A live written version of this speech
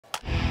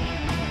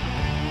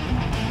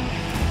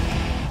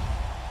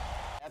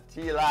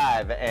T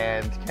Live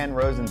and Ken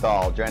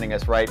Rosenthal joining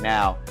us right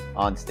now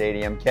on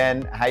Stadium.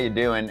 Ken, how you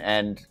doing?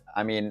 And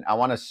I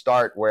want to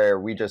start where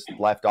we just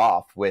left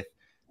off with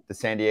the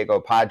San Diego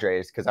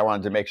Padres because I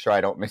wanted to make sure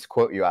I don't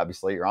misquote you.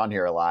 Obviously, you're on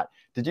here a lot.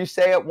 Did you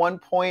say at one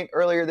point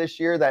earlier this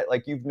year that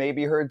you've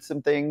maybe heard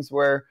some things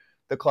where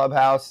the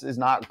clubhouse is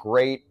not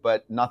great,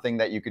 but nothing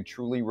that you could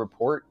truly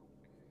report?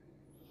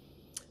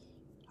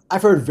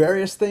 I've heard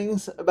various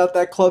things about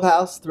that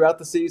clubhouse throughout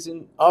the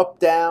season. Up,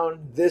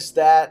 down, this,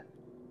 that.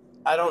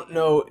 I don't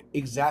know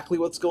exactly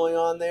what's going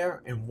on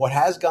there and what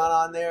has gone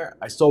on there.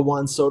 I saw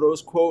Juan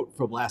Soto's quote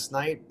from last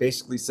night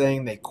basically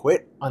saying they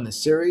quit on the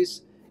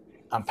series.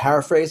 I'm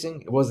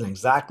paraphrasing. It wasn't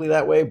exactly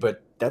that way,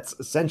 but that's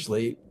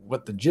essentially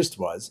what the gist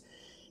was.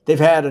 They've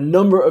had a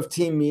number of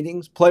team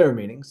meetings,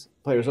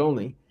 players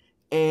only,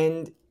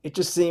 and it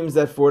just seems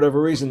that for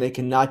whatever reason they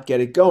cannot get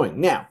it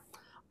going. Now,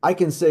 I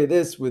can say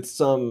this with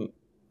some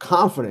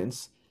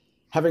confidence,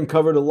 having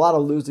covered a lot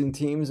of losing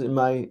teams in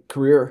my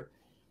career.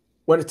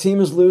 When a team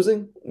is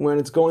losing, when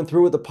it's going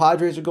through what the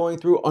Padres are going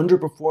through,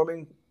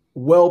 underperforming,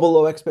 well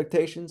below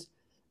expectations,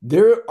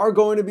 there are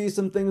going to be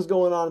some things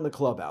going on in the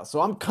clubhouse. So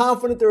I'm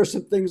confident there are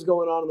some things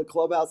going on in the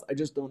clubhouse. I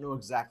just don't know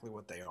exactly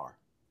what they are.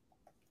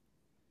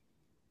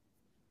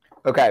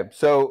 Okay,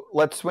 so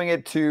let's swing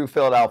it to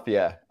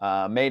Philadelphia.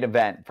 Main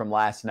event from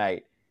last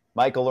night.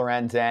 Michael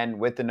Lorenzen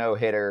with the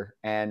no-hitter,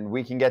 and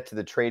we can get to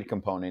the trade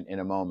component in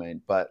a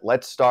moment. But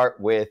let's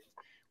start with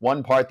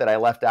one part that I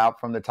left out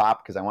from the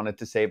top because I wanted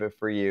to save it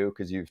for you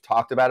because you've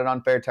talked about it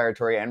on Fair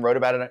Territory and wrote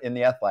about it in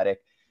The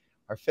Athletic.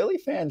 Are Philly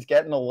fans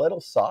getting a little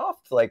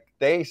soft?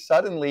 They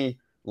suddenly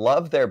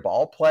love their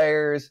ball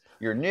players.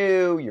 You're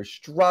new. You're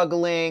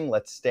struggling.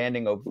 Let's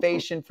standing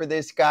ovation for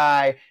this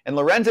guy. And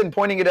Lorenzen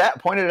pointed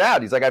it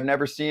out. He's like, I've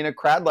never seen a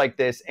crowd like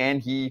this. And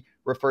he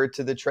referred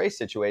to the Trace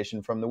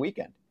situation from the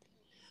weekend.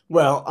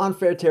 Well, on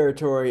Fair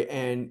Territory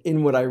and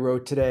in what I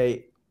wrote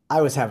today,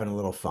 I was having a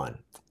little fun.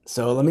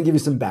 So let me give you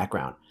some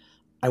background.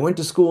 I went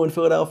to school in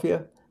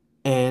Philadelphia,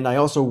 and I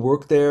also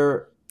worked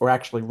there, or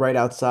actually right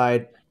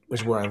outside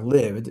was where I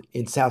lived,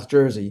 in South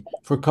Jersey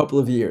for a couple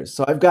of years.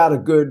 So I've got a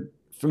good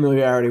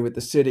familiarity with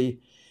the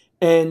city.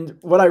 And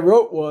what I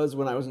wrote was,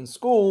 when I was in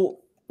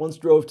school, once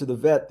drove to the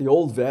vet, the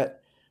old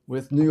vet,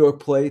 with New York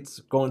plates,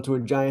 going to a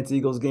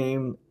Giants-Eagles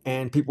game,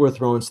 and people were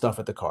throwing stuff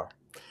at the car.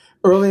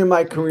 Early in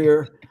my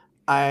career,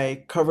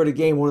 I covered a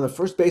game, one of the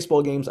first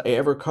baseball games I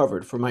ever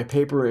covered for my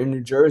paper in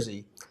New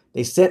Jersey.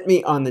 They sent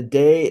me on the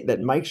day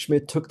that Mike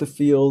Schmidt took the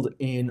field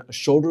in a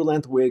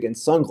shoulder-length wig and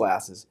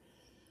sunglasses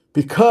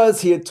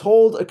because he had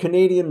told a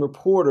Canadian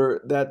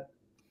reporter that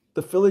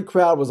the Philly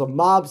crowd was a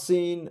mob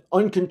scene,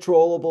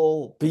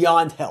 uncontrollable,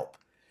 beyond help.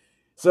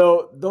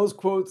 So those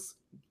quotes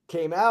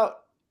came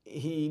out.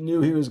 He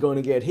knew he was going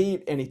to get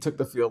heat, and he took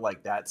the field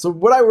like that. So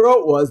what I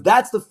wrote was,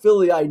 that's the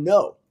Philly I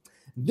know.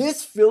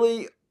 This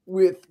Philly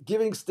with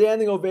giving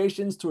standing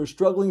ovations to a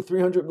struggling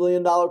 $300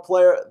 million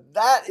player,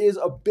 that is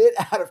a bit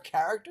out of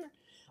character.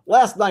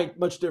 Last night,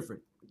 much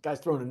different. Guy's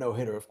throwing a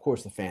no-hitter. Of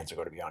course, the fans are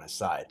going to be on his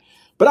side.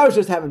 But I was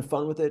just having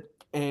fun with it.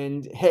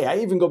 And, hey, I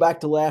even go back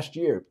to last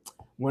year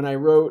when I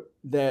wrote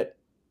that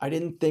I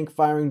didn't think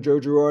firing Joe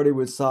Girardi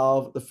would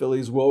solve the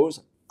Phillies' woes.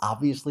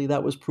 Obviously,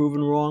 that was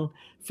proven wrong.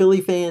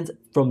 Philly fans,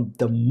 from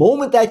the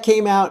moment that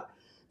came out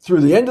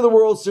through the end of the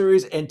World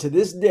Series and to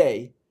this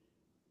day,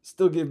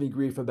 still give me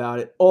grief about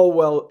it. All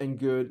well and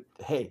good.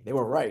 Hey, they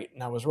were right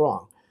and I was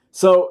wrong.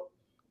 So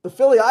the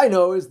Philly I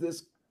know is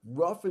this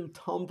rough and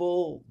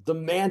tumble,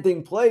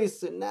 demanding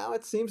place, and now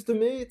it seems to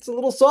me it's a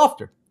little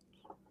softer.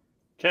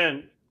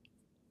 Ken,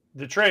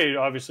 the trade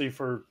obviously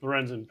for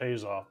Lorenzen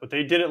pays off, but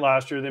they did it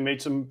last year. They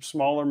made some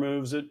smaller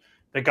moves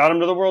that got him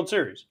to the World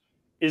Series.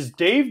 Is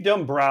Dave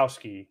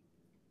Dombrowski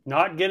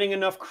not getting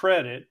enough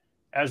credit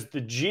as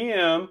the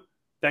GM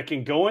that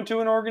can go into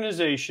an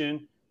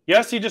organization?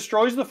 Yes, he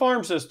destroys the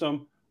farm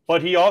system,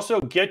 but he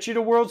also gets you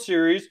to World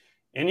Series,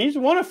 and he's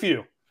won a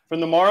few. From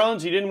the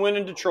Marlins, he didn't win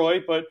in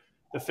Detroit, but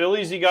the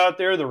Phillies he got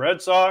there, the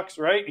Red Sox,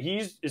 right?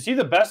 Is he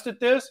the best at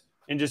this,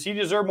 and does he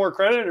deserve more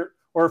credit,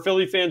 or are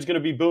Philly fans going to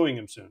be booing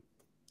him soon?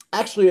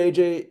 Actually,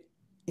 AJ,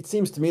 it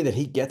seems to me that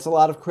he gets a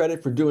lot of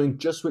credit for doing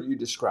just what you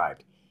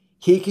described.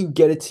 He can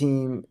get a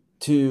team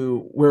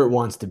to where it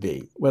wants to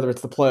be, whether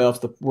it's the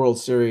playoffs, the World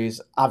Series.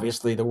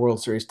 Obviously, the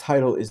World Series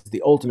title is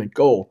the ultimate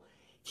goal.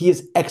 He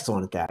is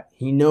excellent at that.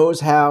 He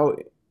knows how,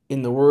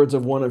 in the words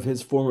of one of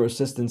his former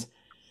assistants,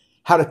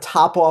 how to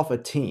top off a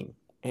team.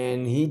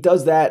 And he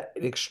does that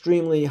at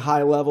extremely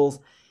high levels.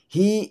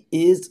 He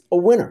is a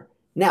winner.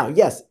 Now,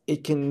 yes,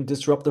 it can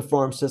disrupt the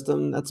farm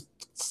system. That's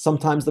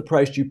sometimes the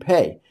price you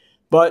pay.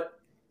 But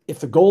if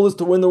the goal is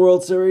to win the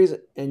World Series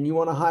and you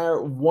want to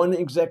hire one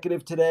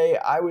executive today,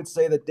 I would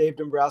say that Dave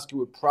Dombrowski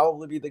would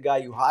probably be the guy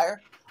you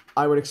hire.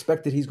 I would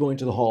expect that he's going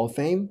to the Hall of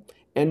Fame,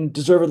 and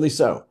deservedly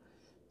so.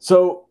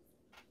 So,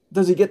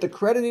 does he get the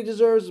credit he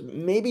deserves?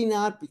 Maybe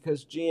not,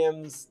 because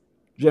GMs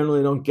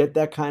generally don't get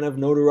that kind of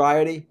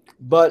notoriety,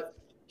 but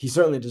he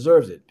certainly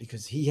deserves it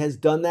because he has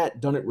done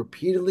that, done it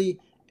repeatedly,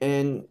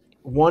 and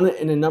won it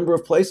in a number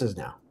of places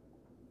now.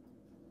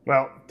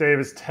 Well, Dave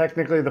is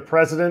technically the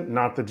president,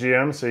 not the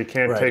GM, so you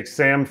can't Right. take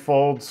Sam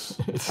Folds'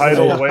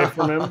 title away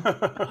from him.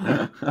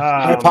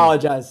 I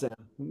apologize, Sam.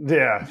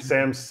 Yeah,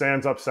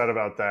 Sam's upset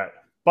about that.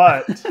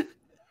 But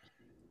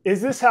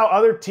is this how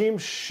other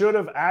teams should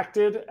have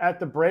acted at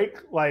the break?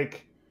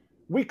 Like,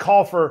 we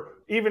call for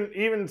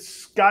even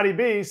Scotty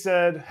B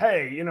said,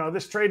 hey,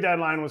 this trade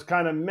deadline was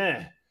kind of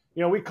meh.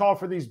 We call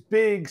for these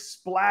big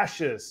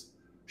splashes.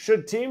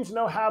 Should teams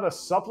know how to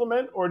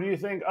supplement, or do you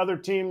think other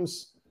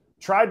teams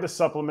tried to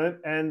supplement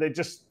and they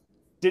just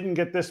didn't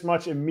get this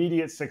much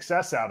immediate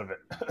success out of it?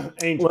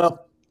 Angels.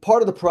 Well,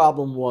 part of the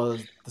problem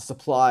was the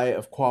supply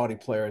of quality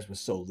players was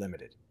so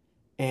limited.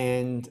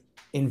 And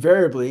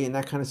invariably, in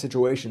that kind of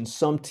situation,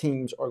 some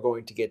teams are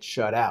going to get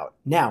shut out.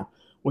 Now,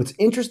 what's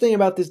interesting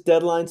about this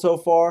deadline so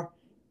far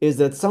is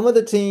that some of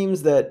the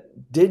teams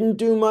that didn't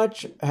do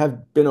much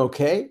have been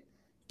okay.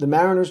 The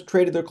Mariners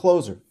traded their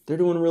closer. They're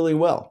doing really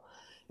well.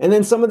 And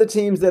then some of the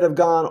teams that have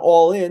gone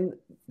all in,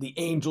 the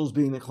Angels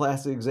being the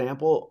classic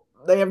example,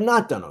 they have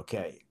not done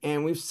okay.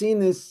 And we've seen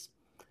this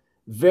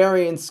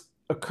variance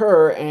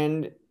occur,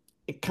 and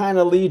it kind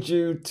of leads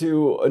you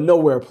to a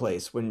nowhere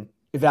place when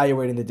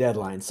evaluating the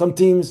deadline. Some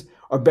teams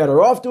are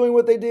better off doing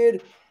what they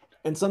did,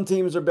 and some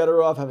teams are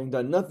better off having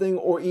done nothing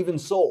or even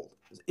sold.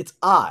 It's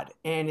odd,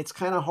 and it's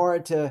kind of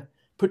hard to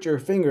put your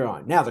finger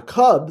on. Now, the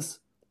Cubs,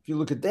 if you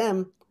look at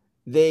them,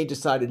 they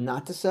decided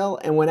not to sell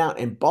and went out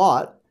and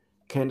bought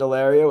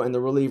Candelario and the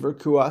reliever,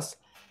 Cuas.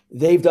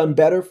 They've done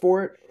better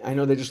for it. I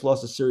know they just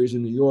lost a series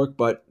in New York,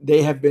 but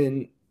they have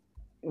been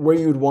where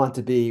you'd want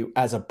to be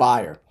as a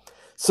buyer.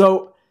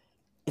 So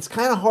it's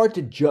kind of hard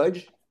to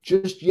judge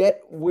just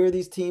yet where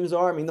these teams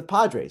are. I mean, the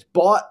Padres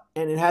bought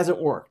and it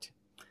hasn't worked.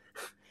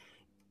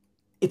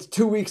 It's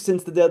 2 weeks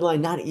since the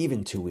deadline, not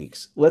even 2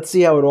 weeks. Let's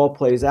see how it all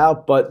plays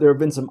out, but there have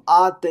been some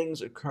odd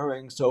things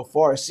occurring so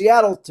far.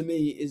 Seattle, to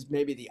me, is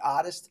maybe the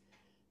oddest.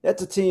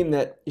 That's a team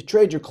that you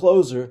trade your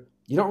closer,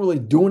 you don't really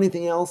do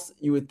anything else.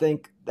 You would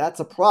think that's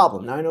a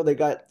problem. Now, I know they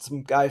got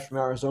some guys from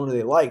Arizona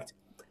they liked,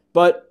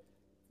 but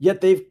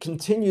yet they've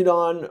continued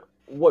on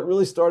what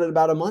really started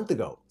about a month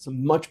ago.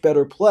 Some much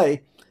better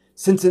play.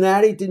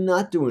 Cincinnati did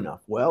not do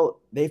enough.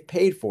 Well, they've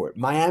paid for it.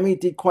 Miami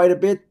did quite a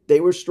bit. They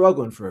were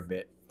struggling for a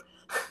bit.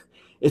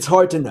 It's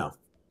hard to know.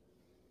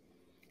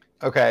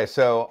 Okay,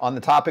 so on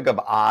the topic of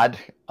odd,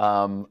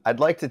 I'd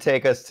like to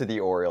take us to the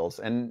Orioles,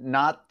 and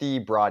not the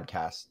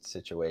broadcast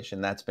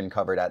situation. That's been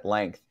covered at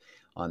length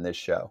on this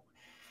show.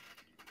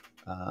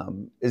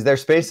 Is there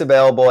space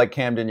available at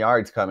Camden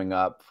Yards coming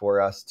up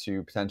for us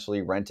to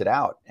potentially rent it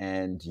out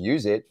and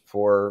use it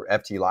for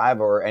FT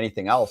Live or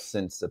anything else,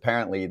 since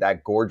apparently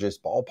that gorgeous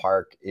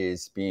ballpark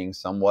is being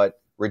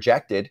somewhat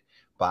rejected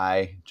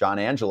by John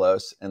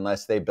Angelos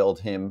unless they build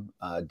him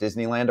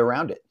Disneyland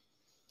around it?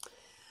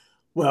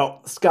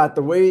 Well, Scott,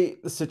 the way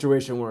the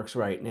situation works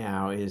right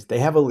now is they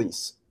have a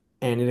lease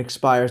and it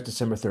expires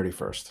December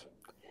 31st.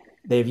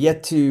 They've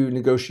yet to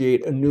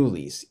negotiate a new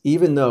lease,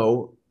 even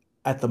though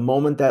at the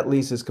moment that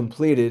lease is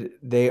completed,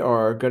 they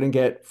are going to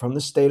get from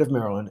the state of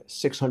Maryland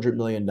 $600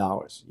 million.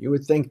 You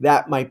would think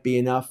that might be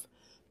enough,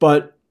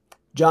 but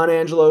John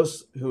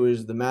Angelos, who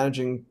is the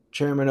managing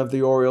chairman of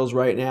the Orioles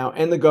right now,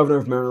 and the governor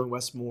of Maryland,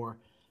 Wes Moore,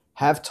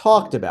 have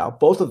talked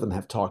about, both of them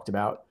have talked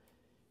about,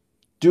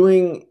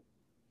 doing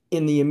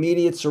in the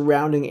immediate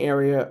surrounding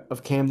area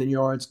of Camden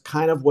Yards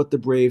kind of what the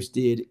Braves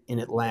did in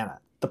Atlanta.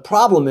 The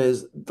problem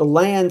is the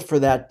land for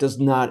that does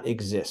not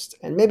exist.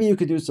 And maybe you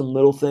could do some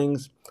little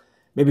things,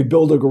 maybe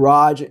build a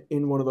garage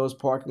in one of those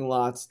parking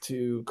lots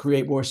to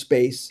create more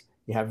space.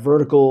 You have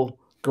vertical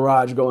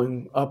garage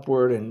going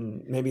upward,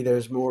 and maybe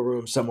there's more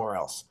room somewhere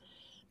else.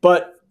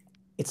 But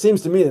it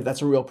seems to me that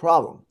that's a real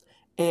problem.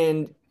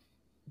 And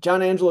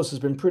John Angelos has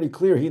been pretty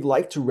clear he'd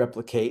like to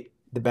replicate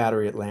the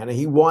Battery Atlanta.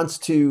 He wants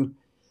to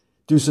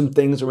do some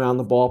things around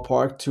the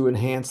ballpark to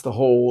enhance the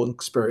whole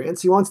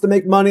experience. He wants to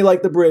make money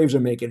like the Braves are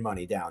making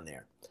money down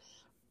there.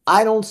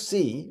 I don't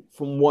see,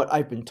 from what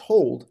I've been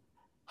told,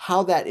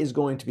 how that is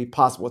going to be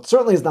possible. It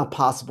certainly is not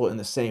possible in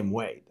the same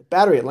way. The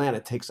Battery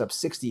Atlanta takes up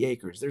 60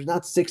 acres. There's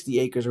not 60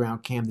 acres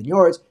around Camden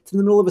Yards. It's in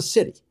the middle of a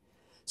city.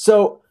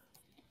 So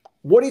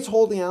what he's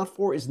holding out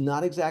for is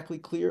not exactly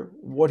clear.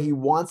 What he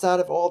wants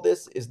out of all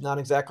this is not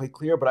exactly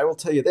clear. But I will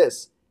tell you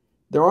this.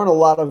 There aren't a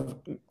lot of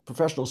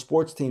professional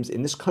sports teams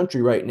in this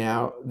country right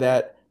now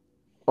that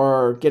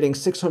are getting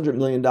 $600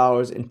 million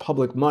in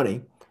public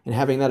money and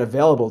having that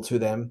available to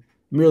them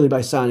merely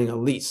by signing a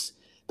lease.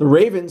 The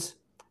Ravens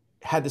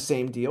had the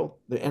same deal,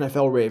 the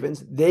NFL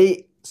Ravens.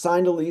 They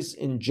signed a lease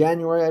in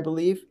January, I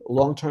believe, a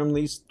long-term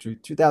lease to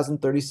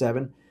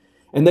 2037,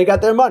 and they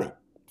got their money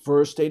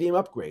for stadium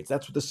upgrades.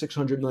 That's what the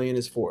 $600 million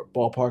is for,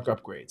 ballpark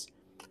upgrades.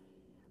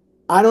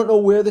 I don't know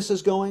where this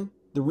is going.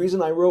 The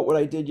reason I wrote what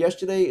I did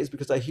yesterday is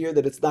because I hear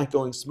that it's not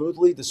going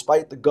smoothly,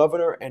 despite the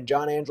governor and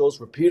John Angelos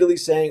repeatedly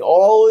saying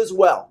all is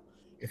well.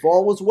 If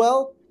all was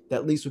well,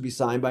 that lease would be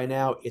signed by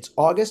now. It's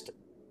August.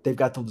 They've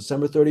got till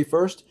December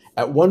 31st.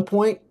 At one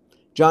point,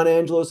 John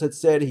Angelos had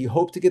said he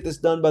hoped to get this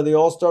done by the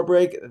All-Star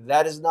break.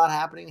 That is not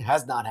happening,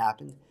 has not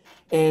happened.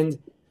 And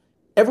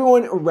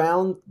Everyone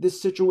around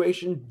this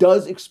situation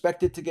does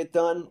expect it to get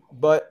done,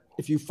 but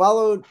if you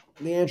followed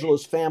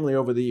LeAngelo's family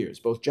over the years,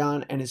 both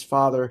John and his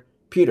father,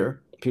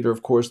 Peter,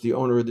 of course, the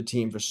owner of the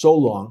team for so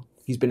long,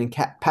 he's been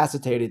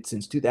incapacitated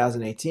since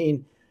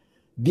 2018.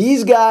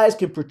 These guys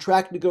can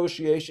protract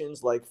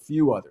negotiations like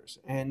few others,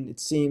 and it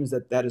seems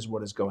that that is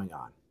what is going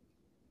on.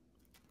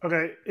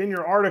 Okay, in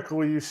your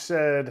article, you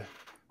said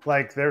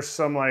like there's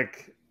some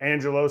like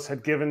Angelos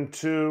had given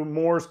to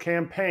Moore's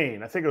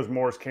campaign. I think it was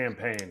Moore's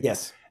campaign.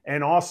 Yes.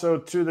 And also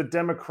to the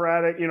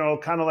Democratic,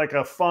 kind of like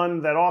a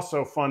fund that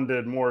also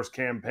funded Moore's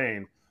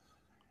campaign.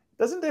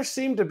 Doesn't there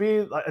seem to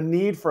be a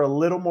need for a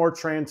little more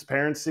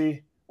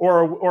transparency?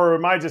 Or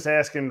am I just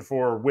asking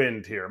for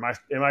wind here?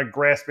 Am I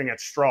grasping at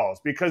straws?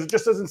 Because it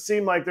just doesn't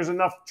seem like there's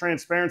enough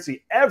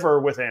transparency ever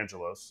with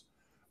Angelos,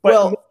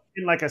 but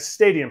in like a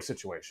stadium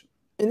situation.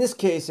 In this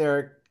case,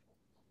 Eric,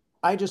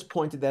 I just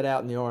pointed that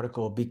out in the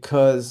article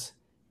because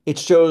it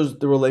shows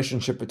the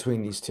relationship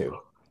between these two.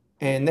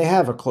 And they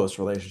have a close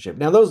relationship.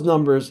 Now, those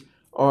numbers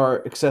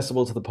are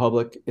accessible to the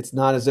public. It's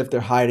not as if they're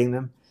hiding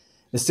them.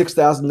 The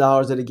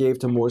 $6,000 that he gave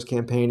to Moore's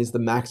campaign is the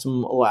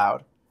maximum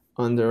allowed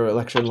under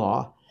election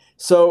law.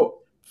 So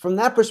from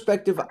that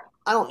perspective,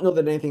 I don't know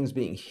that anything's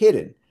being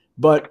hidden.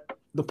 But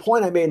the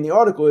point I made in the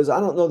article is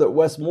I don't know that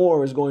Wes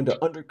Moore is going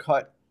to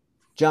undercut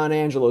John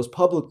Angelos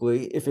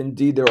publicly, if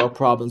indeed there are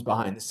problems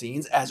behind the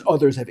scenes, as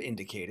others have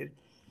indicated,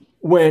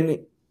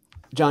 when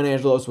John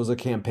Angelos was a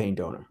campaign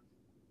donor.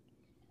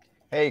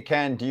 Hey,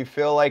 Ken, do you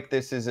feel like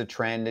this is a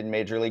trend in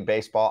Major League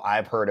Baseball?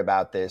 I've heard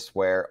about this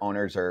where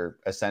owners are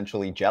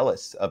essentially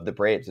jealous of the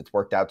Braves. It's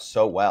worked out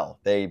so well.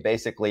 They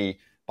basically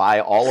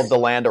buy all of the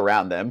land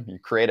around them. You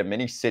create a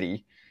mini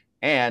city.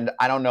 And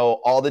I don't know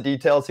all the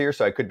details here,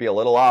 so I could be a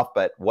little off,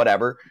 but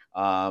whatever.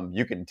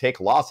 You can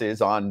take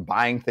losses on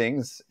buying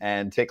things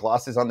and take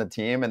losses on the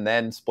team and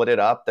then split it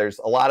up. There's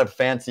a lot of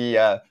fancy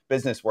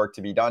business work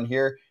to be done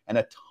here and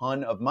a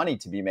ton of money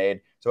to be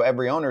made. So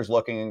every owner is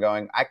looking and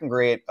going, I can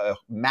create a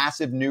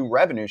massive new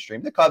revenue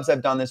stream. The Cubs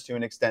have done this to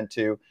an extent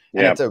too,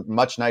 and it's a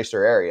much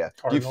nicer area.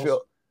 Cardinals. Do you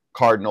feel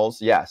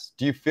Cardinals? Yes.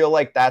 Do you feel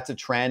like that's a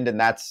trend and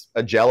that's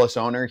a jealous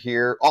owner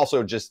here?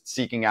 Also just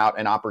seeking out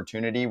an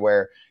opportunity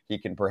where he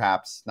can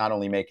perhaps not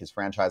only make his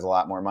franchise a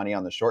lot more money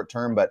on the short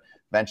term, but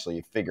eventually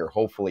you figure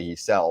hopefully he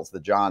sells. The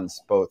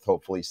Johns both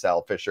hopefully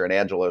sell Fisher and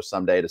Angelo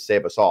someday to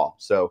save us all.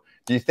 So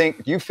do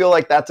you feel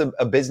like that's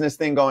a business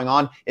thing going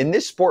on in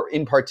this sport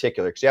in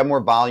particular? Because you have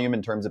more volume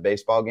in terms of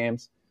baseball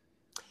games.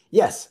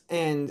 Yes.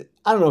 And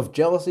I don't know if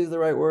jealousy is the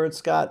right word,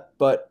 Scott,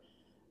 but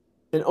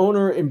an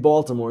owner in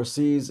Baltimore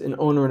sees an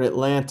owner in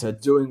Atlanta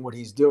doing what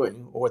he's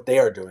doing or what they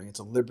are doing. It's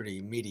a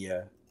Liberty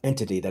Media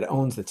entity that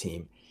owns the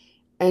team.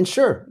 And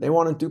sure, they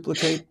want to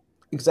duplicate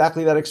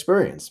exactly that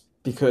experience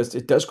because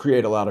it does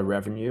create a lot of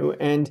revenue.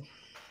 And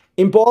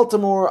in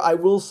Baltimore, I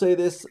will say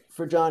this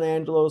for John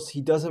Angelos, he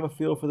does have a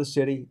feel for the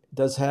city,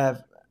 does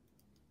have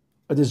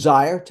a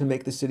desire to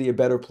make the city a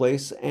better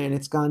place, and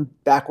it's gone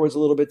backwards a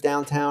little bit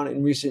downtown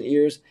in recent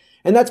years.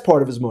 And that's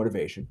part of his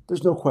motivation.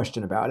 There's no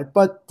question about it.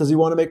 But does he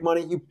want to make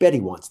money? You bet he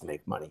wants to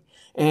make money.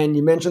 And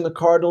you mentioned the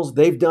Cardinals.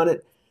 They've done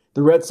it.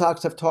 The Red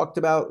Sox have talked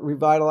about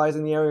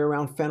revitalizing the area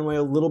around Fenway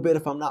a little bit,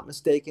 if I'm not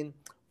mistaken.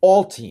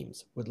 All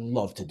teams would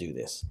love to do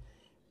this.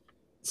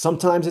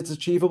 Sometimes it's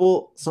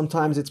achievable.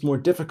 Sometimes it's more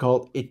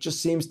difficult. It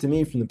just seems to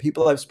me from the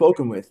people I've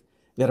spoken with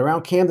that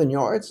around Camden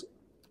Yards,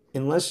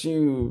 unless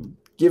you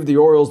give the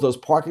Orioles those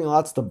parking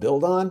lots to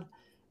build on,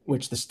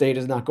 which the state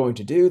is not going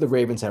to do. The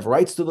Ravens have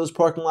rights to those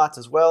parking lots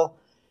as well.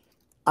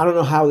 I don't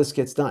know how this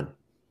gets done.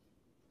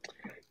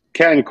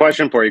 Ken,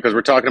 question for you, because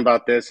we're talking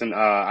about this, and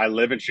I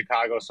live in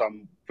Chicago, so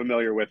I'm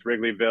familiar with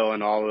Wrigleyville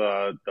and all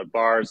the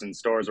bars and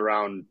stores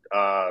around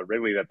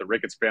Wrigley that the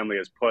Ricketts family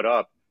has put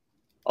up.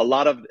 A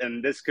lot of,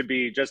 and this could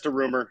be just a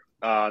rumor,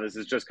 this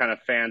is just kind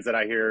of fans that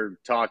I hear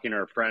talking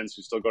or friends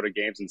who still go to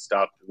games and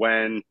stuff.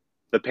 When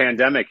the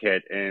pandemic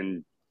hit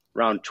in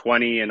around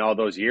 20 and all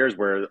those years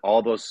where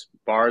all those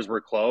bars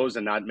were closed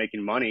and not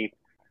making money,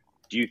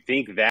 do you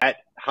think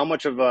how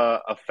much of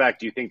a effect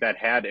do you think that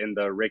had in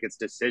the Ricketts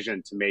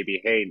decision to maybe,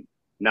 hey,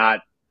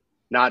 not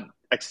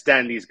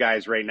extend these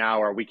guys right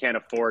now, or we can't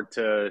afford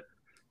to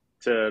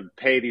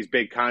pay these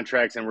big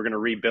contracts and we're going to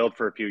rebuild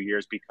for a few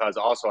years because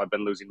also I've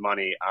been losing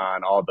money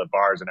on all the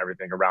bars and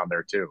everything around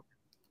there too?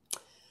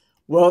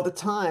 Well, at the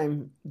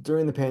time,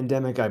 during the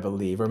pandemic, I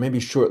believe, or maybe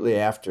shortly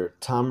after,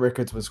 Tom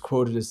Ricketts was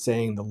quoted as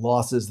saying the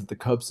losses that the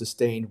Cubs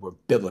sustained were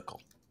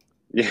biblical.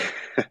 Yeah,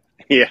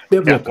 yeah,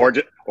 biblical.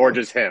 or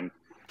just him.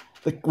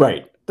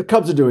 Right. The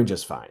Cubs are doing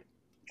just fine.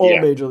 All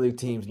major league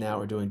teams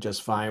now are doing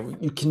just fine.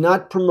 You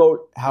cannot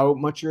promote how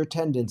much your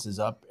attendance is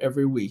up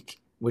every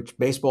week, which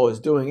baseball is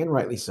doing, and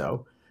rightly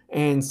so,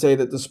 and say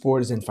that the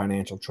sport is in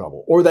financial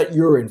trouble or that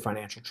you're in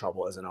financial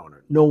trouble as an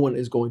owner. No one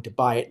is going to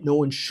buy it. No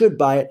one should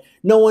buy it.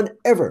 No one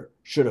ever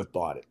should have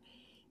bought it.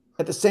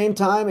 At the same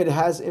time, it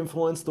has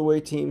influenced the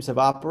way teams have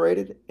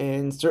operated,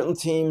 and certain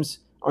teams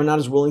are not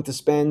as willing to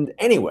spend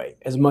anyway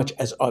as much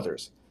as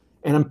others.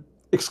 And I'm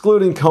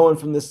excluding Cohen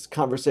from this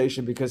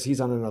conversation because he's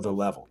on another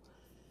level.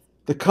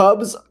 The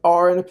Cubs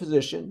are in a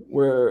position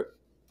where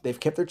they've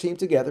kept their team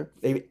together.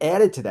 They've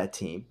added to that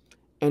team.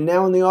 And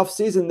now in the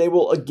offseason, they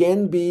will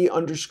again be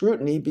under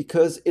scrutiny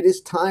because it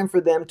is time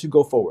for them to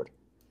go forward.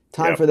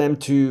 Time for them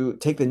to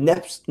take the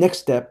next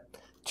step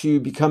to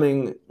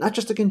becoming not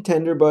just a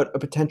contender, but a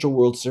potential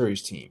World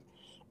Series team.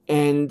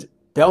 And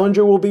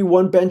Bellinger will be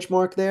one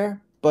benchmark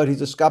there, but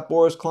he's a Scott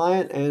Boras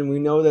client, and we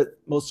know that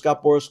most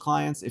Scott Boras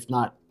clients, if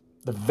not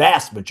the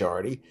vast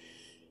majority,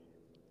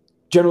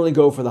 generally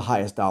go for the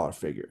highest dollar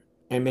figure.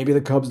 And maybe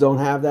the Cubs don't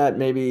have that.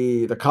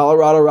 Maybe the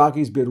Colorado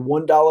Rockies bid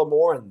 $1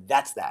 more, and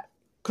that's that.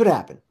 Could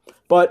happen.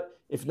 But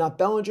if not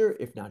Bellinger,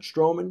 if not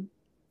Stroman,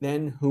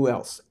 then who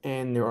else?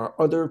 And there are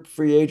other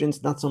free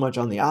agents, not so much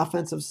on the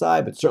offensive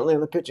side, but certainly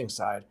on the pitching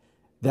side,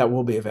 that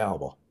will be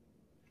available.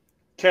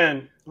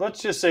 Ken,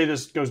 let's just say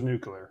this goes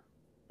nuclear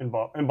in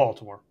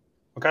Baltimore,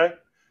 okay?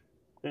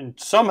 And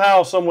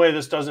somehow, some way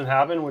this doesn't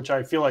happen, which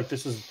I feel like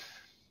this is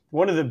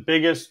one of the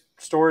biggest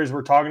stories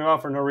we're talking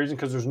about for no reason,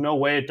 because there's no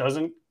way it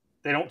doesn't.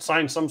 They don't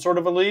sign some sort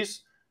of a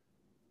lease.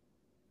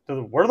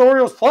 Where do the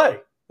Orioles play?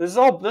 This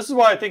is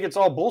why I think it's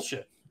all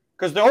bullshit.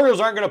 Because the Orioles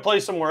aren't going to play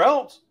somewhere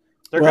else.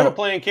 They're going to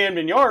play in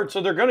Camden Yards,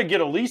 so they're going to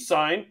get a lease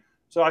signed.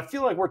 So I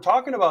feel like we're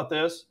talking about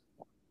this.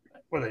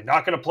 Were they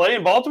not going to play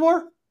in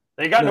Baltimore?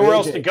 They got nowhere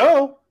else to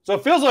go. So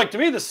it feels like to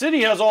me the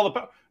city has all the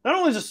power. Not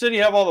only does the city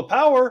have all the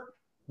power,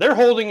 they're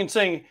holding and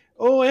saying,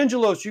 oh,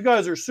 Angelos, you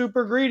guys are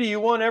super greedy. You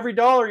want every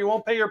dollar. You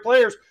won't pay your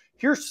players.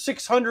 Here's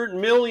 $600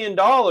 million.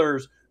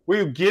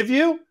 We give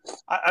you.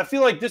 I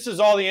feel like this is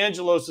all the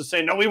Angelos is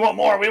saying, no, we want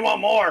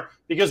more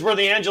because we're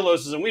the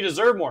Angeloses and we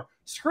deserve more.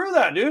 Screw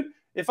that, dude.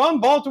 If I'm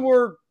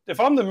Baltimore, if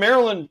I'm the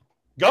Maryland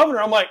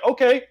governor, I'm like,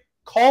 okay,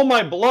 call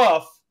my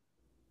bluff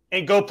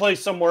and go play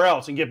somewhere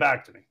else and get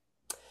back to me.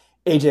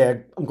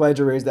 AJ, I'm glad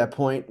you raised that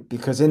point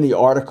because in the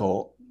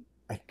article,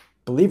 I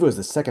believe it was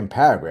the second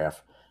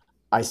paragraph,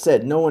 I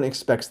said no one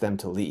expects them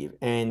to leave.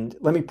 And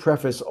let me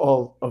preface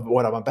all of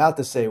what I'm about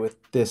to say with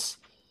this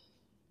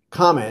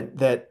comment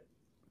that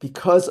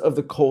because of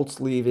the Colts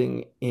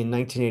leaving in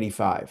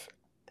 1985,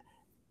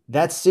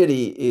 that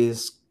city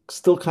is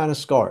still kind of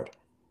scarred.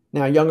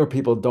 Now, younger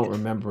people don't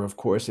remember, of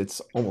course,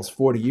 it's almost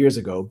 40 years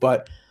ago,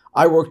 but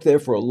I worked there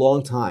for a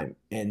long time,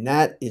 and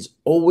that is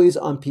always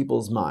on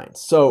people's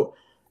minds. So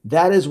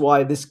that is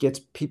why this gets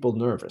people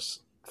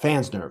nervous,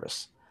 fans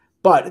nervous.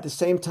 But at the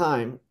same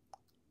time,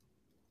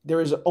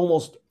 there is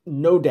almost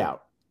no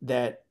doubt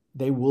that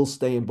they will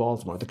stay in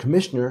Baltimore. The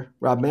commissioner,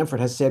 Rob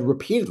Manfred, has said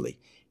repeatedly,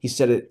 he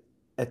said it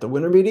at the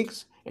winter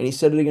meetings, and he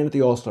said it again at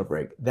the All-Star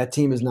break, that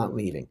team is not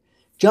leaving.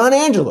 John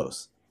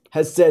Angelos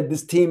has said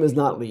this team is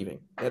not leaving,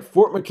 that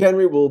Fort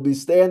McHenry will be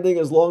standing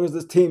as long as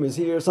this team is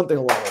here, something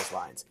along those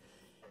lines.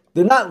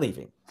 They're not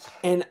leaving.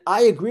 And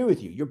I agree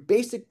with you. Your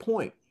basic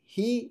point,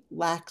 he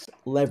lacks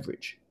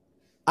leverage.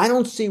 I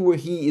don't see where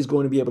he is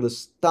going to be able to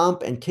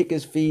stomp and kick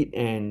his feet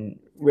and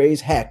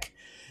raise heck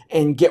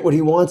and get what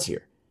he wants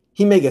here.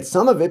 He may get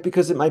some of it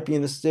because it might be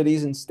in the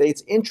city's and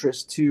state's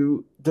interest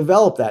to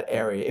develop that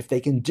area if they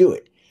can do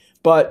it.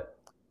 But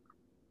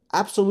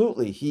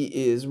absolutely, he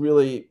is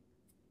really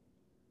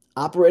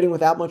operating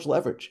without much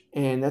leverage.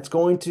 And that's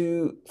going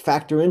to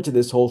factor into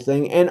this whole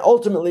thing. And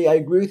ultimately, I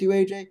agree with you,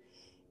 AJ.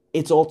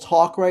 It's all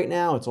talk right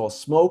now. It's all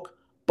smoke.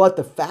 But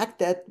the fact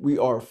that we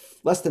are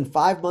less than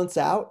 5 months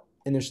out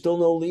and there's still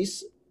no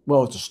lease,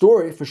 well, it's a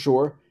story for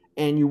sure.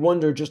 And you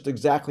wonder just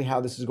exactly how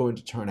this is going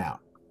to turn out.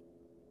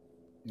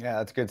 Yeah,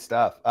 that's good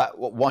stuff.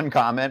 One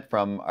comment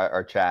from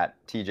our chat,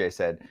 TJ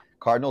said,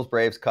 Cardinals,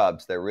 Braves,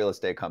 Cubs, they're real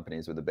estate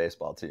companies with a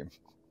baseball team.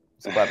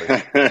 It's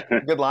clever.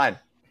 Good line.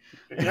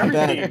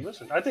 Every team,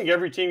 listen, I think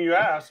every team you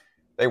ask.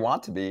 They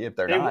want to be if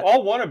they're they not. They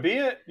all want to be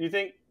it. You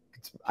think,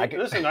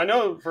 listen, I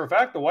know for a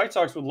fact the White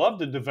Sox would love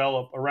to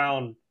develop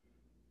around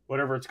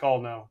whatever it's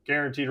called now,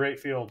 guaranteed rate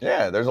field.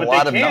 Yeah, there's a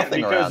lot of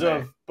nothing around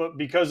there. But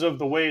because of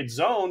the way it's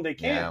zoned, they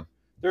can't. Yeah.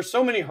 There's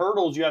so many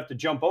hurdles you have to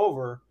jump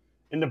over.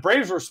 And the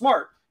Braves were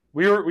smart.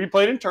 We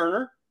played in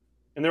Turner,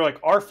 and they're like,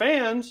 our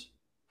fans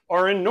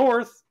are in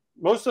North.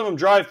 Most of them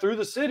drive through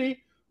the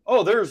city.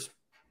 Oh, there's,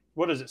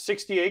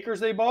 60 acres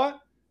they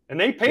bought? And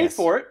they paid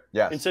for it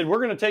and said, we're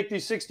going to take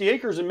these 60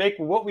 acres and make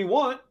what we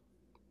want.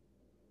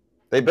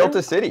 They built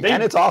a city,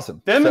 and it's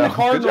awesome. Them and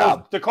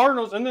the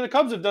Cardinals, and then the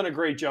Cubs have done a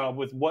great job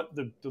with what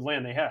the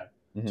land they had.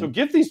 Mm-hmm. So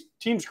give these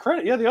teams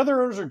credit. Yeah, the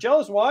other owners are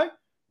jealous. Why?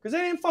 Because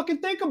they didn't fucking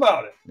think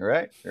about it. You're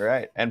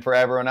right. And for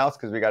everyone else,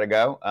 because we got to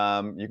go,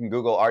 you can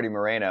Google Artie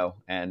Moreno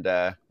and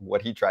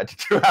what he tried to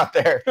do out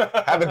there.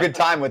 Have a good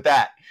time with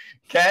that.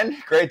 Ken,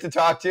 great to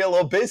talk to you. A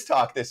little biz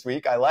talk this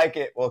week. I like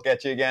it. We'll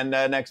get you again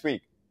next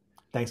week.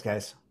 Thanks,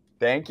 guys.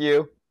 Thank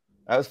you.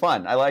 That was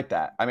fun. I like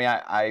that. I mean,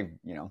 I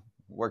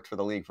worked for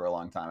the league for a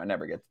long time. I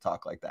never get to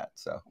talk like that.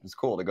 So it's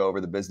cool to go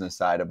over the business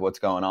side of what's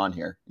going on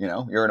here.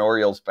 You're an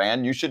Orioles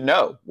fan. You should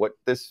know what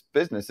this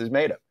business is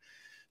made of.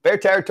 Fair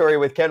Territory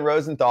with Ken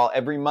Rosenthal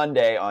every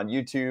Monday on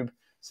YouTube,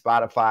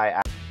 Spotify.